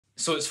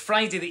So it's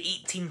Friday the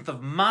 18th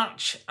of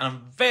March and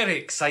I'm very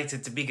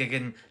excited to be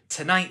gigging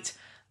tonight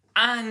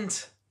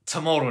and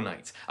tomorrow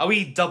night. A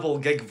wee double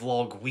gig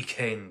vlog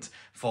weekend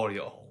for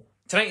you all.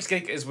 Tonight's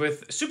gig is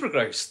with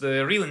Supergrouse,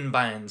 the reeling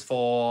band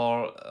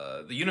for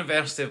the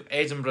University of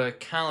Edinburgh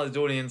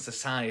Caledonian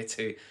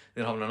Society.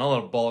 They're having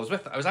another ball.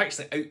 I was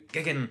actually out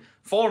gigging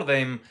for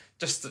them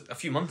just a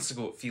few months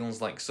ago, it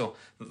feels like. So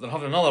they're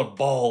having another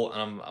ball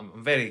and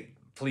I'm very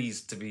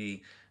pleased to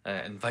be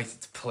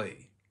invited to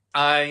play.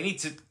 I need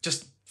to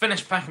just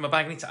finish packing my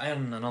bag. I need to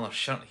iron another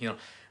shirt here.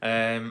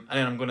 And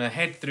then I'm going to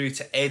head through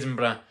to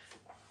Edinburgh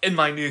in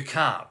my new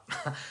car.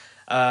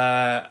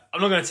 I'm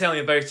not going to tell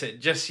you about it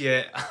just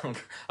yet.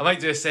 I might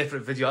do a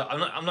separate video.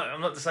 I'm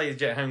not decided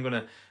yet how I'm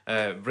going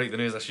to break the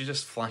news. I should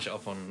just flash it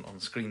up on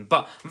screen.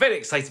 But I'm very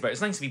excited about it.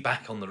 It's nice to be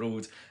back on the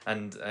road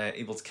and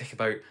able to kick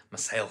about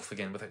myself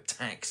again without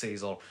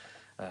taxis or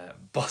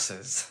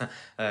buses.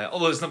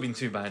 Although it's not been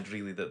too bad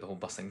really, the whole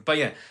bus thing. But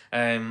yeah,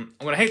 I'm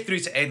going to head through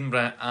to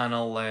Edinburgh and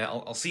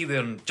I'll see you there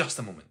in just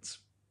a moment.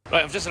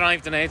 Right, I've just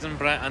arrived in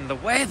Edinburgh and the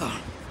weather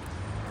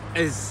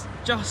is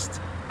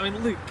just, I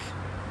mean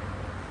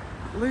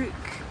look,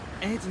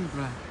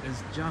 Edinburgh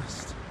is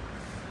just,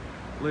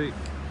 look,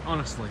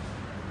 honestly,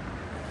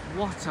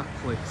 what a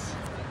place.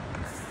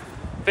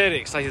 Very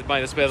excited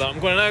by this weather.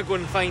 I'm going to now go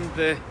and find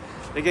the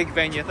gig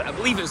venue. I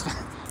believe it's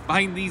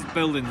behind these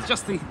buildings,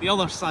 just the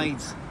other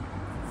sides.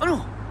 Oh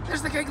no,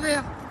 there's the gig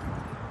there.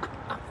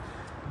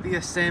 The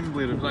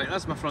assembly room, right,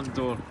 that's my front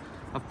door.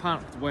 I've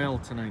parked well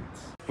tonight.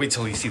 Wait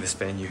till you see this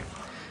venue.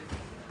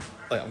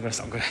 Like, I'm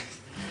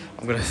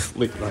gonna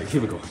look, right,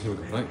 here we go,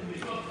 right.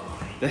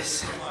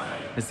 This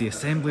is the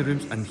assembly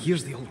rooms and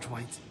here's the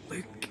ultra-wide.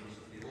 Look.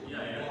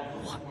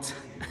 What?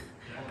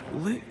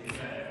 Look.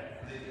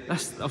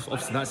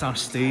 Obviously that's our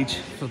stage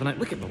for the night.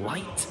 Look at the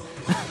light.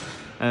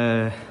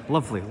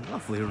 Lovely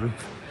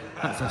roof.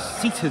 That's a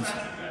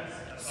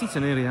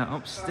seating area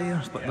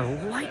upstairs, but the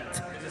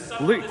light,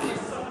 look.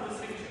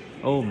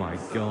 Oh my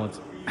god.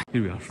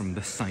 Here we are from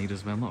this side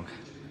as well, look.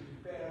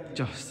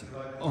 Just,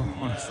 oh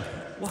honestly,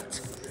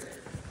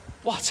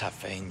 what a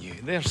venue.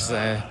 There's,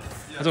 I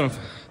don't know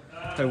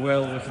how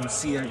well we can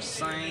see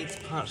outside,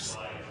 perhaps.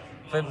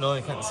 No,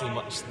 you can't see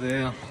much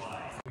there.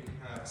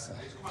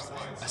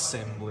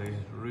 Assembly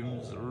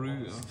room.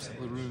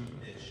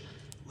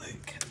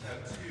 Look at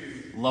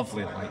that.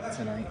 Lovely light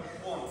tonight.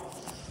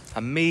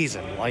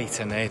 Amazing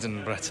light in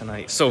Edinburgh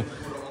tonight. So,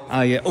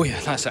 oh yeah,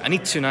 that's it. I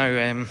need to now,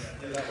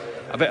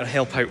 I better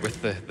help out with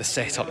the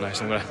setup now.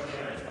 So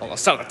I'll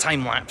start a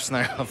time lapse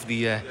now of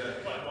the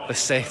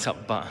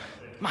setup. But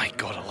my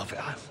God, I love it.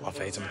 I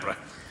love Edinburgh.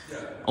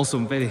 Also,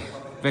 I'm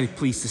very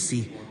pleased to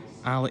see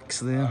Alex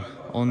there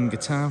on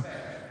guitar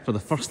for the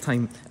first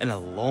time in a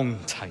long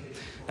time.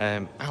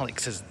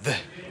 Alex is the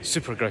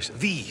Supergrouse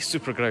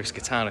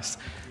guitarist,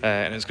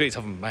 and it's great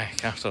to have him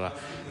back after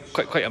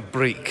quite a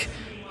break.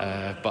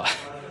 But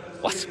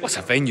what's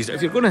a venue?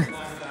 If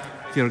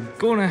you're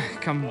gonna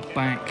come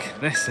back,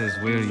 this is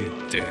where you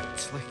do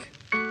it. Like,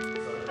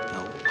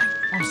 no,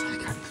 honestly, I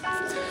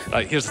can't.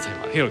 Right, here's the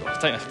time. Here we go.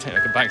 Time to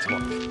get back to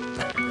work.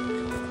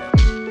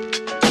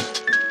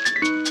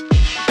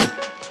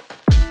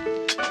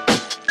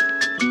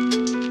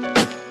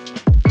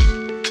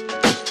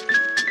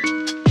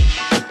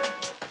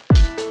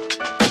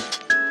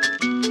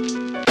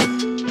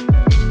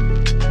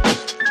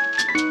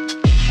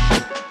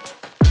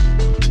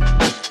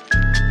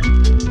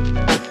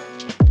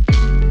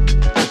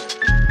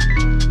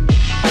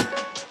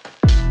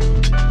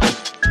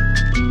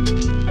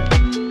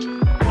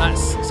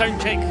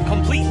 Soundcheck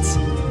complete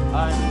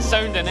and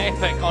sounding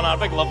epic on our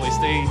big lovely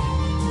stage.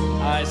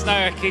 It's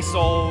now a case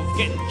of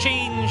getting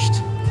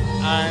changed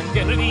and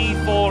getting ready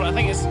for, I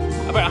think it's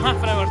about a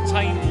half an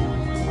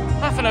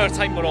hour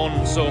time we're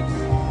on, so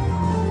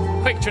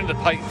quick tune the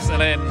pipes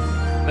and then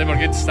we're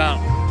good to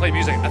start play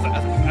music.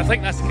 I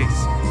think that's the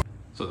case.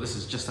 So this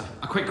is just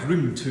a quick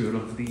room tour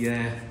of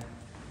the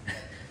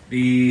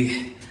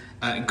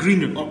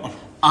green room, or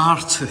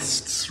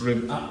artists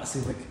room.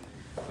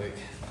 Look,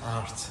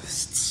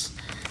 artists.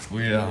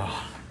 We are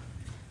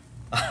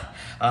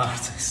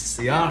artists.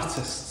 The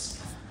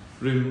artists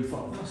room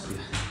for us.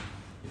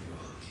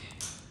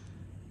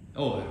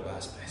 Oh,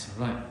 that's better.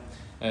 Right.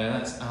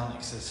 That's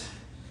Alex's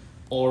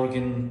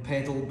organ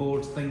pedal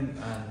board thing,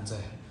 and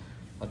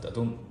I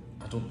don't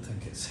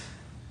think it's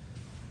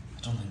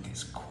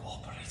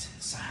cooperating.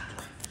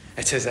 Sadly,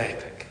 it is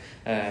epic.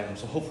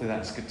 So hopefully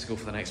that's good to go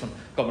for the next one.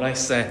 Got a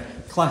nice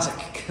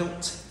classic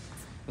kilt,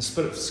 the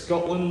Spirit of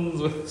Scotland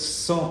with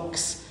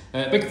socks.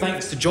 Big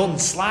thanks to John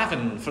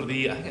Slavin for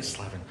the, I think it's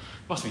Slavin,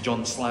 must be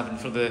John Slavin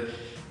for the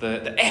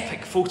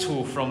epic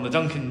photo from the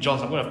Duncan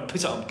Johnson. I'm going to put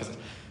it up because it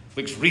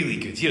looks really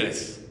good. Here it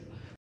is.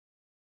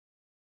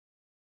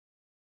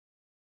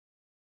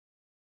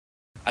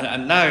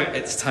 And now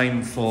it's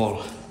time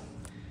for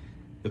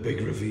the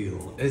big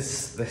reveal.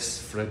 Is this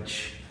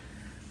fridge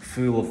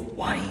full of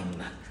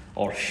wine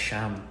or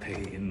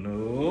champagne?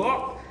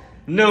 No,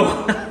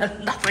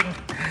 nothing.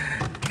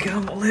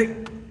 Come on,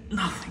 look,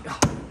 nothing. Oh,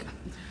 God.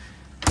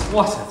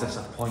 What a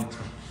disappointment.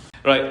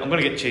 Right, I'm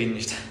gonna get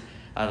changed,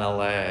 and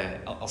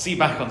I'll see you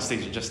back on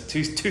stage in just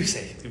two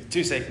seconds.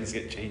 2 seconds to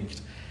get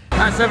changed.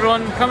 That's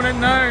everyone coming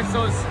in now,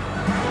 so it's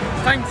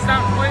time to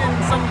start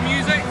playing some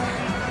music.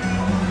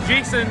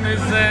 Jason is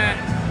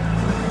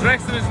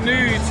dressed in his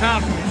new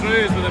tartan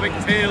trews with the big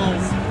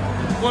tails,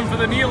 going for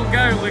the Neil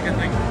Gow look, I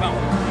think. Well,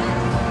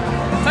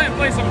 time to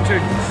play some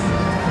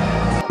tunes.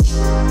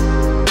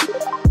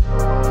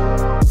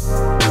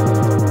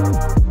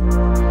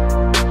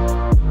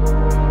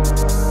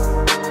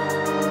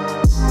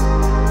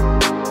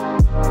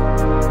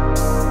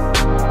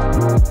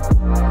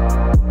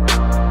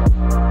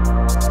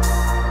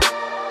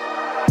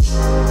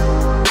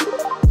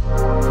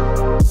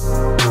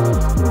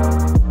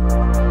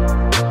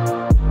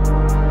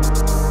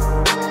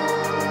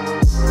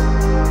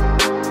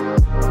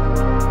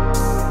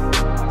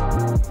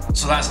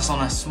 So that's us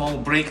on a small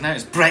break now.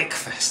 It's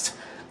breakfast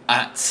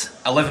at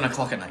 11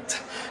 o'clock at night.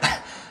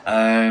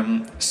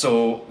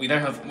 So we've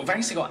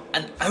actually got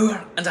an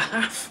hour and a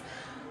half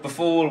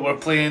before we're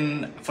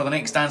playing for the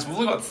next dance. We've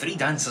only got 3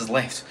 dances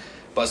left,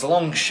 but it's a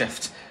long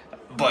shift,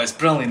 but it's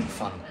brilliant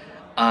fun.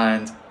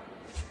 And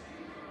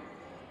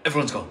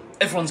everyone's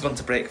gone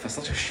to breakfast.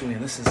 I'll just show you.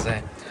 This is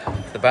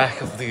the back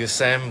of the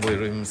assembly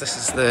rooms. This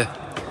is the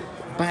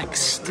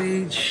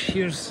backstage.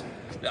 This is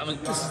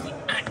the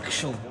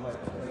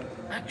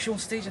actual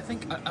stage, I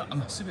think.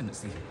 I'm assuming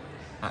it's the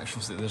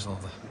actual stage. There's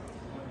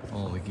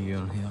all the gear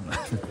in here.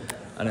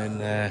 And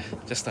then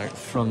just out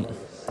front,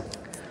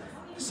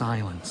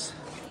 silence.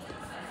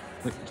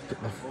 Look,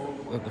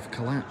 they've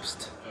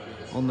collapsed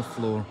on the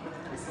floor.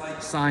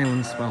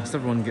 Silence whilst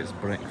everyone gets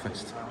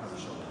breakfast.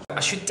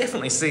 I should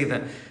definitely say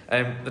that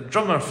the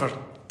drummer for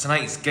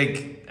tonight's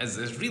gig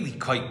is really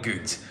quite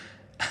good.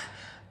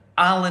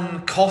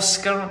 Alan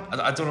Kosker.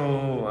 I don't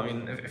know. I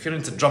mean, if you're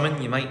into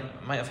drumming, you might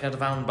have heard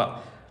of Alan,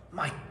 but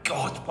my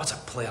God, what a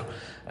player.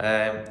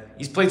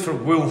 He's played for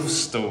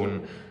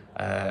Wolfstone,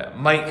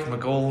 Mike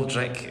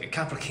McGoldrick,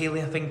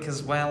 Capercaillie, I think,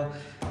 as well.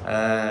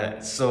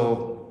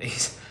 So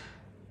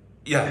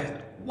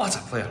what a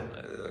player.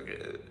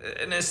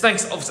 And it's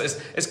nice, obviously,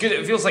 it's good.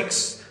 It feels like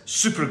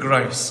Super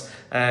Grouse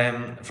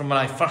from when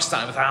I first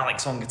started with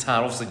Alex on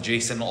guitar. Obviously,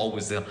 Jason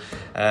always there,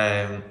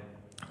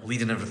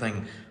 leading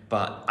everything.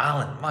 But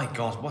Alan, my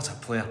God, what a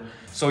player.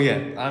 So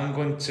yeah, I'm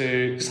going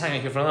to just hang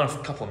out here for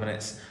another couple of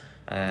minutes.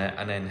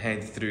 And then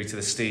head through to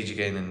the stage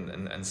again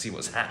and see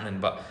what's happening.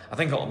 But I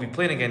think I'll be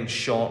playing again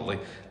shortly.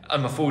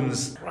 And my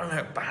phone's running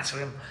out of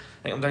battery. I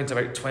think I'm down to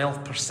about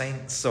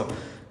 12%. So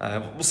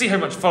we'll see how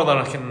much further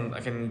I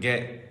can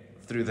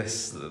get through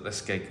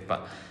this gig.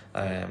 But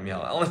yeah,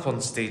 I'll nip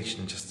on stage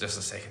in just a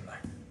second now.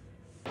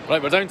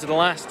 Right, we're down to the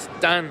last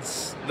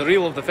dance, the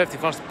reel of the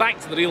 51st. Back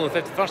to the reel of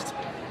the 51st.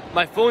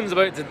 My phone's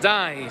about to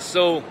die,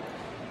 so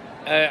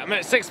I'm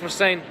at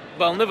 6%,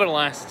 but I'll never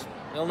last.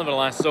 It'll never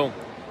last. So.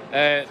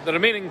 The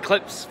remaining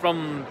clips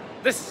from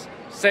this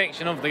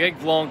section of the gig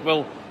vlog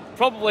will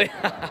probably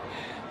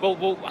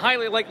will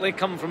highly likely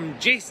come from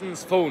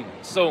Jason's phone.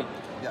 So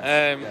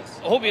yes.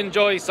 I hope you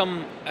enjoy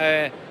some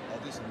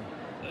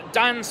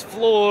dance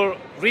floor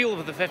reel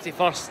of the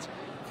 51st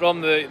from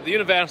the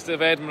University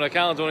of Edinburgh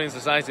Caledonian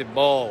Society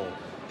Ball,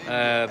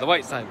 the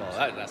Whiteside Ball.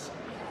 That's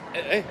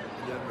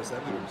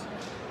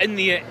in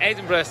the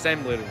Edinburgh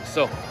Assembly Rooms.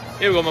 So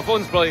here we go. My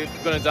phone's probably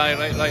going to die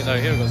right now.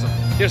 Here we go. So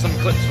here's some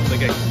clips from the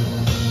gig.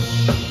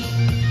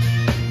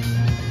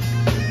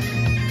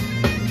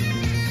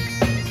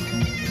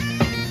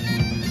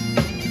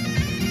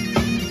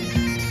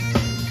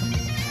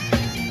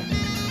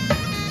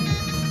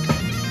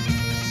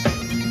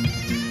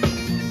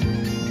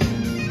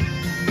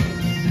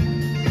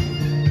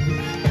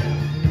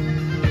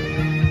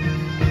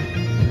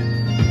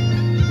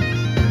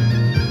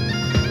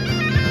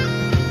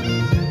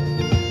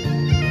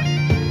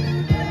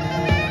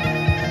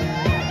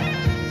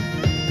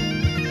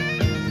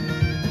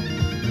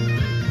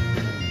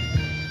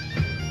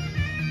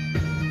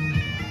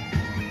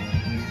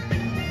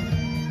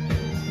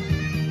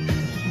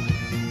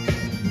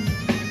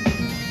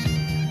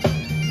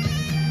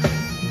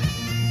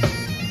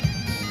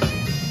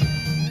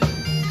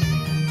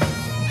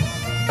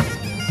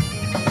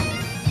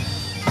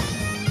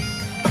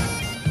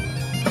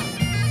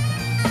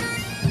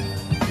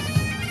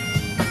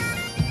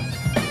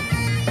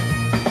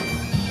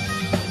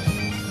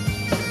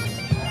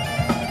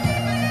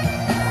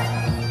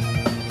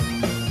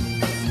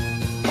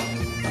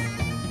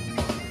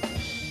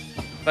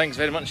 Thanks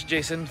very much,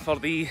 Jason, for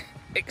the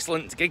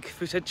excellent gig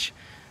footage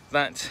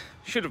that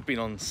should have been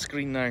on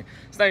screen now.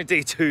 It's now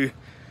day 2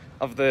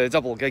 of the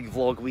double gig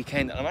vlog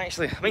weekend, and I'm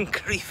in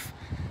Crieff.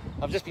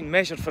 I've just been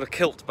measured for a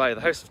kilt by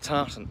the House of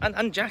Tartan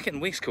and jacket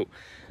and waistcoat,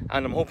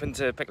 and I'm hoping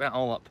to pick that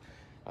all up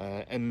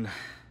in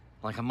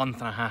like a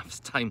month and a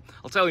half's time.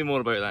 I'll tell you more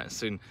about that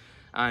soon.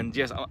 And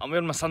yes, I'm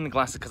wearing my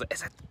sunglasses because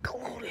it's a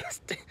glorious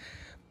day.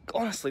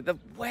 Honestly, the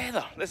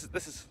weather. This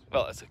is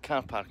well, it's a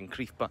car park in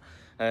Crieff, but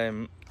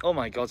oh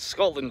my God,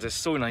 Scotland is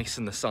so nice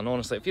in the sun.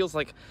 Honestly, it feels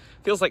like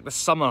the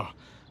summer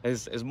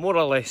is more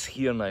or less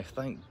here now.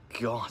 Thank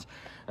God.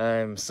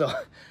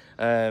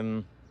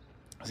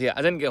 So yeah,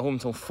 I didn't get home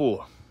till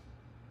 4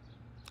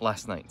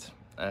 last night.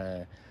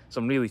 So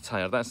I'm really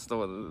tired. That's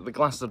the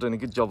glasses are doing a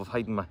good job of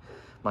hiding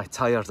my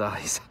tired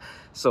eyes.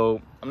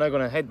 So I'm now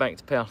going to head back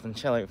to Perth and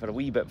chill out for a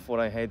wee bit before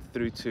I head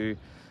through to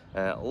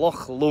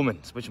Loch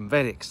Lomond, which I'm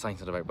very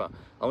excited about. But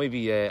I'll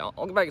maybe I'll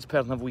get back to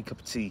Perth and have a wee cup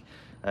of tea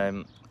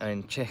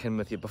and check in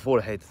with you before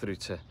I head through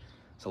to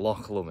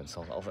Loch Lomond.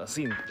 So I'll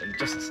see you in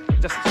just a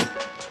second.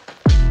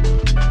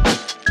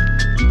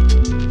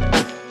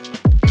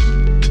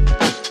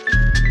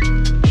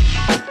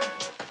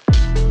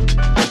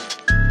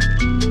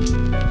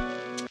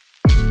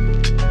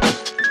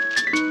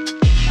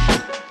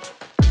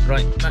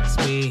 Right, that's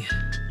me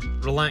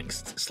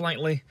relaxed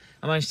slightly.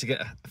 I managed to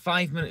get a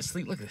 5 minute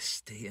sleep. Look at the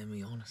state of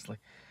me, honestly.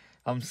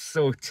 I'm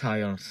so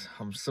tired.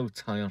 I'm so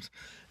tired.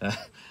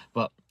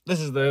 But this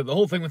is the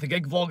whole thing with the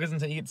gig vlog,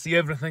 isn't it? You get to see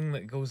everything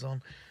that goes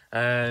on.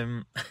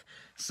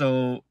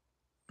 So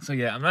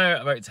yeah, I'm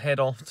now about to head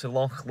off to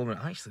Loch Lomond.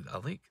 Actually, I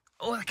look...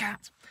 Oh, the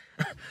cat!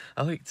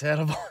 I look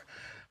terrible.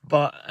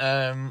 But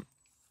I've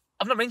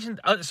not mentioned...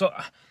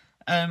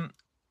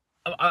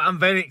 I'm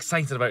very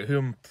excited about who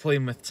I'm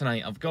playing with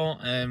tonight. I've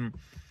got a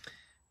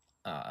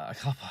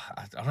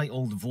right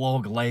old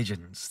vlog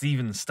legend,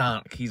 Stephen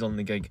Stark. He's on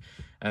the gig.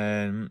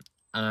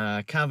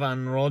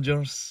 Cavan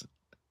Rogers.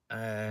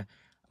 I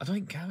don't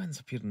think Cavan's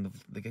appeared in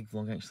the gig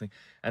vlog actually.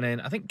 And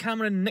then I think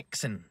Cameron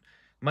Nixon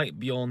might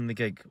be on the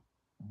gig.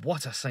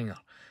 What a singer!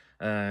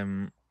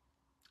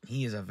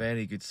 He is a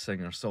very good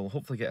singer. So I'll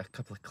hopefully get a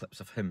couple of clips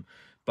of him.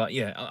 But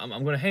yeah, I'm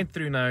going to head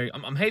through now.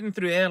 I'm heading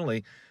through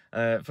early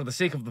for the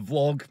sake of the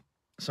vlog,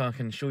 so I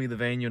can show you the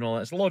venue and all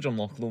that. It's Lodge on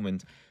Loch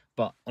Lomond.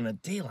 But on a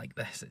day like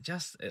this,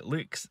 it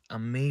looks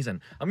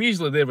amazing. I'm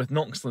usually there with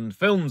Noxland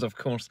Films, of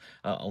course.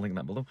 I'll link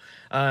that below.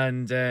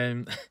 And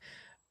am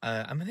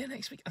I there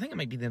next week? I think I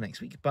might be there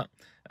next week. But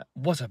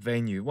what a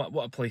venue, what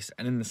a place.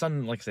 And in the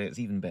sun, like I say, it's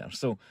even better.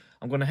 So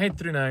I'm going to head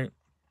through now,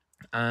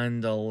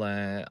 and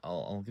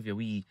I'll give you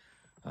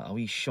a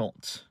wee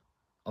shot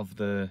of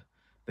the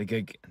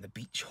gig and the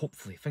beach.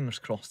 Hopefully, fingers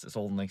crossed, it's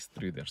all nice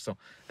through there. So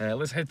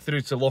let's head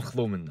through to Loch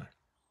Lomond now.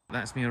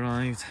 That's me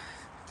arrived.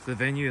 The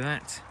venue,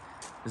 that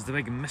is the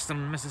big Mr.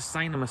 and Mrs.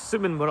 sign. I'm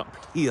assuming we're up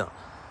here.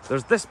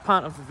 There's this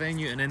part of the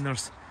venue, and then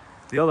there's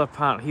the other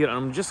part here. And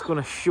I'm just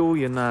going to show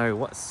you now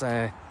what's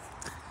down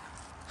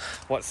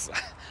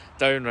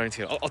around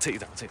here. I'll take you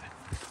down. Here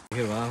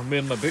we are. I'm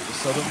wearing my boots,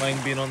 so I don't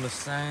mind being on the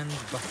sand.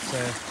 But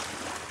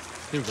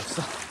here we go.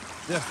 So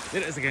there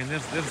it is again.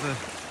 There's the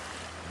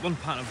one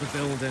part of the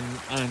building,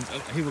 and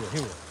here we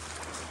go.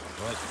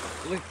 Right,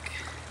 look.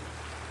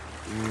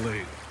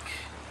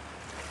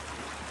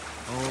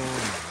 Oh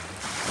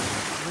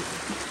my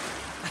God.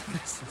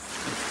 This is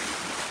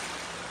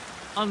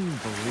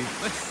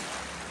unbelievable.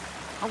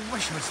 I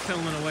wish I was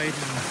filming a wedding.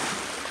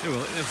 There we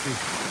go, there's the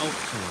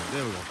ultra.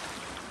 There we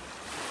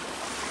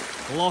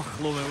go. Loch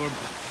Lomond.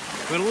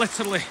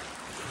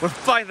 We're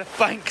by the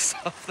banks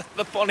of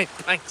the bonny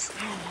banks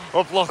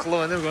of Loch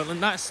Lomond. There we go.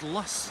 And that's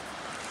Luss.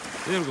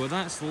 There we go.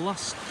 That's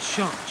Luss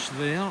Church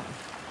there.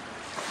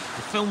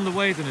 We filmed the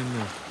wedding in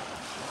there.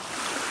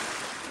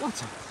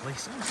 What a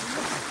place.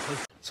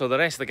 So the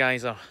rest of the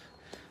guys are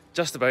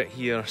just about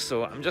here,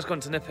 so I'm just going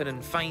to nip in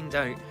and find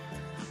out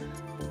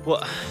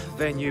what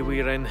venue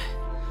we're in,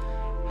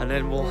 and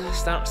then we'll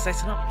start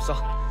setting up. So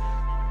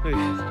we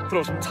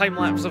throw some time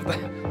lapse of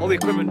all the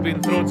equipment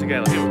being thrown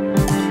together. Here we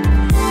go.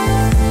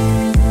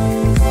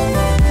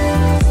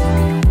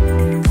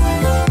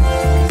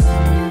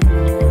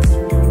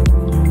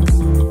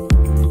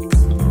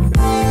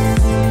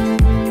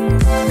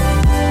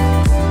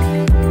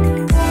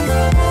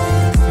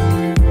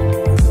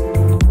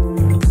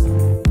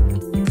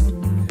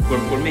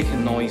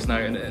 Now,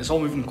 and it's all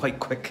moving quite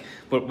quick.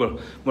 We're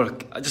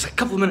just a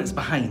couple of minutes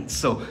behind,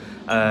 so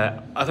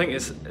I think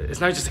it's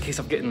now just a case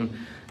of getting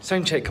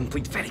sound check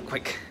complete very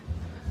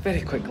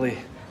quickly,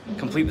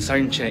 complete the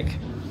sound check,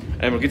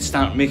 and we're going to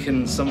start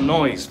making some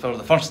noise for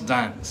the first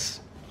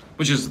dance,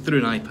 which is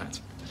through an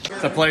iPad.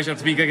 It's a pleasure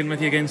to be gigging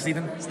with you again,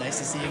 Stephen. It's nice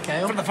to see you,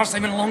 Kyle. For the first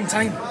time in a long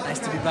time. Nice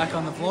to be back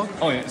on the vlog.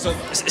 Oh yeah, so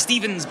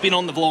Stephen's been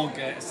on the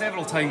vlog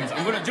several times. Do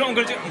you know what I'm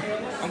going to do?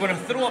 I'm going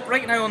to throw up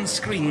right now on the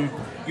screen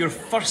your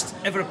first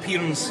ever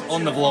appearance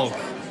on the vlog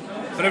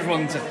for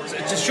everyone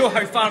to show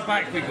how far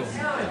back we go.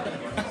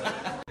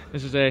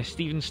 This is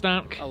Stephen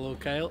Stark. Hello,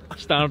 Kyle.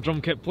 Star drum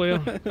kit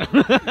player.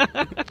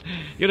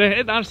 You're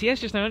at the RCS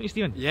just now, aren't you,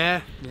 Stephen?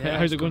 Yeah.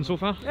 How's it going so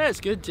far? Yeah, it's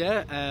good,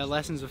 yeah.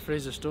 Lessons with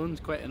Fraser Stone's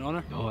quite an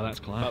honour. Oh,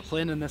 that's class. But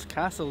playing in this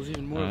castle is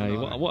even more of an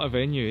honour. What a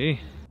venue, eh?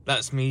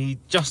 That's me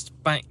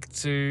just back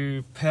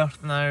to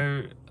Perth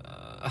now.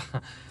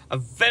 A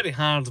very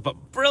hard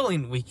but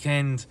brilliant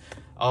weekend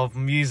of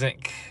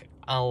music.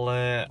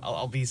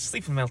 I'll be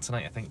sleeping well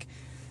tonight, I think.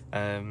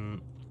 An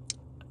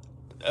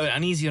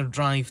easier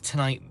drive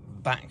tonight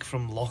back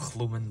from Loch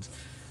Lomond.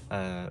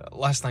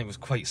 Last night was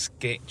quite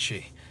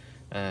sketchy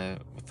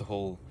with the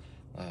whole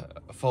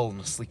falling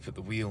asleep at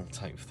the wheel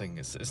type thing.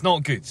 It's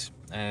not good.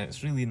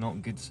 It's really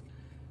not good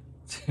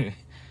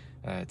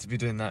to be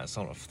doing that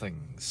sort of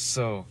thing.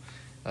 So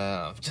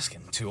I'm just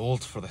getting too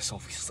old for this,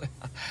 obviously.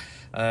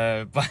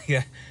 But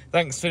yeah,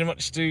 thanks very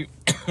much to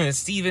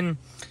Stephen,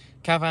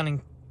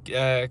 Cavan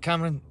and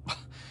Cameron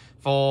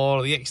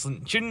for the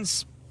excellent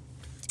tunes.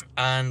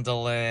 And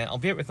I'll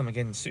be out with them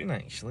again soon,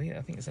 actually.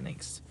 I think it's the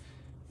next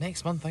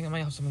month. I think I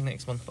might have something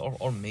next month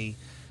or May.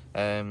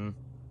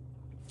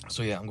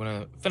 So yeah, I'm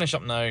going to finish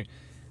up now.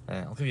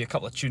 I'll give you a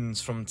couple of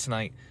tunes from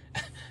tonight.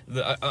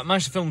 I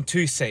managed to film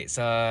 2 sets.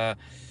 A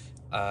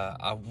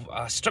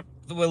Strip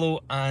the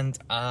Willow and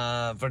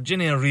a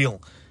Virginia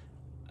Reel.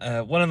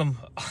 One of them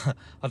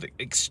had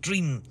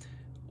extreme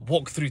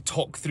walk-through,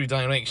 talk-through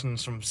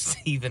directions from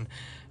Stephen.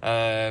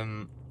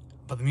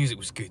 But the music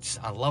was good.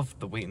 I loved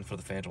the Waiting for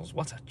the Federals.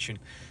 What a tune.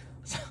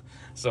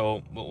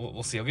 So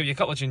we'll see. I'll give you a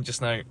couple of tunes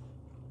just now, and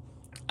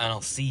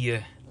I'll see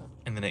you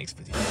in the next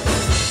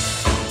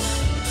video.